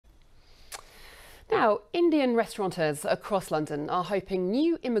Now, Indian restaurateurs across London are hoping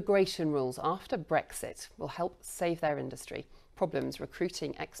new immigration rules after Brexit will help save their industry. Problems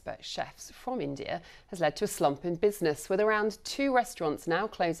recruiting expert chefs from India has led to a slump in business, with around 2 restaurants now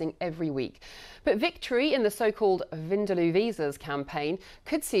closing every week. But victory in the so-called Vindaloo visas campaign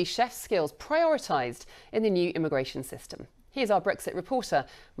could see chef skills prioritised in the new immigration system. Here's our Brexit reporter,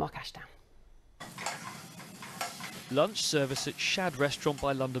 Mark Ashdown. Lunch service at Shad restaurant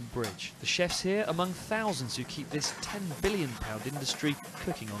by London Bridge. The chefs here among thousands who keep this £10 billion industry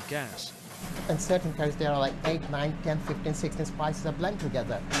cooking on gas. In certain curries there are like 8, 9, 10, 15, 16 spices are blended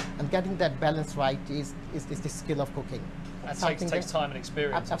together, and getting that balance right is the skill of cooking. That takes time and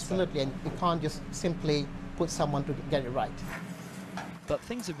experience. Absolutely, and you can't just simply put someone to get it right. But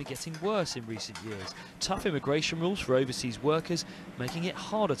things have been getting worse in recent years. Tough immigration rules for overseas workers, making it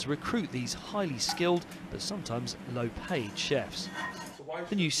harder to recruit these highly skilled but sometimes low-paid chefs.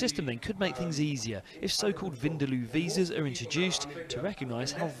 The new system then could make things easier if so-called Vindaloo visas are introduced to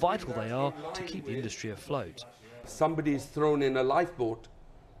recognise how vital they are to keep the industry afloat. Somebody's thrown in a lifeboat.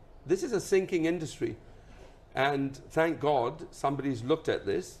 This is a sinking industry, and thank God somebody's looked at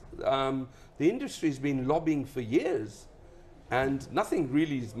this. The industry's been lobbying for years, and nothing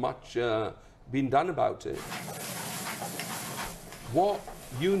really is much been done about it. What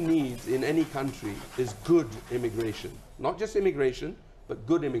you need in any country is good immigration. Not just immigration, but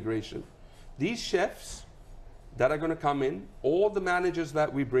good immigration. These chefs that are going to come in, all the managers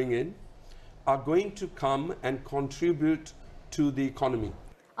that we bring in, are going to come and contribute to the economy.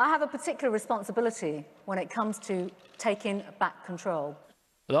 I have a particular responsibility when it comes to taking back control.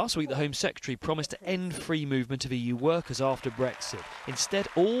 Last week, the Home Secretary promised to end free movement of EU workers after Brexit. Instead,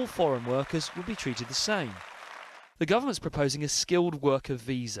 all foreign workers will be treated the same. The government's proposing a skilled worker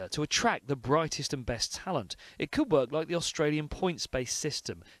visa to attract the brightest and best talent. It could work like the Australian points-based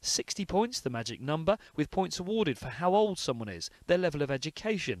system. 60 points, the magic number, with points awarded for how old someone is, their level of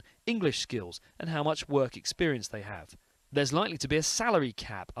education, English skills, and how much work experience they have. There's likely to be a salary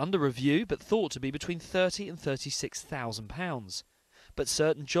cap, under review, but thought to be between £30,000 and £36,000. But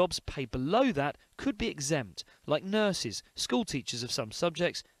certain jobs paid below that could be exempt, like nurses, school teachers of some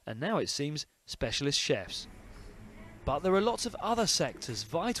subjects, and now it seems specialist chefs. But there are lots of other sectors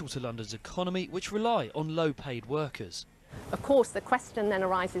vital to London's economy which rely on low-paid workers. Of course, the question then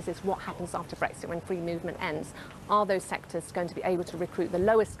arises is what happens after Brexit when free movement ends? Are those sectors going to be able to recruit the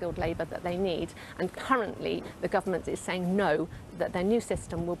lowest skilled labour that they need? And currently, the government is saying no, that their new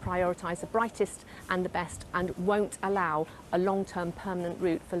system will prioritise the brightest and the best and won't allow a long-term permanent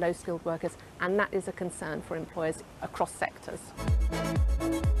route for low-skilled workers, and that is a concern for employers across sectors.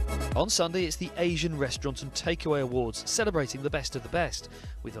 On Sunday, it's the Asian Restaurant and Takeaway Awards, celebrating the best of the best.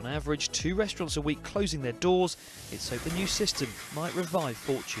 With on average 2 restaurants a week closing their doors, it's hoped the new system might revive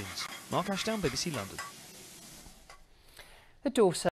fortunes. Mark Ashdown, BBC London. The daughter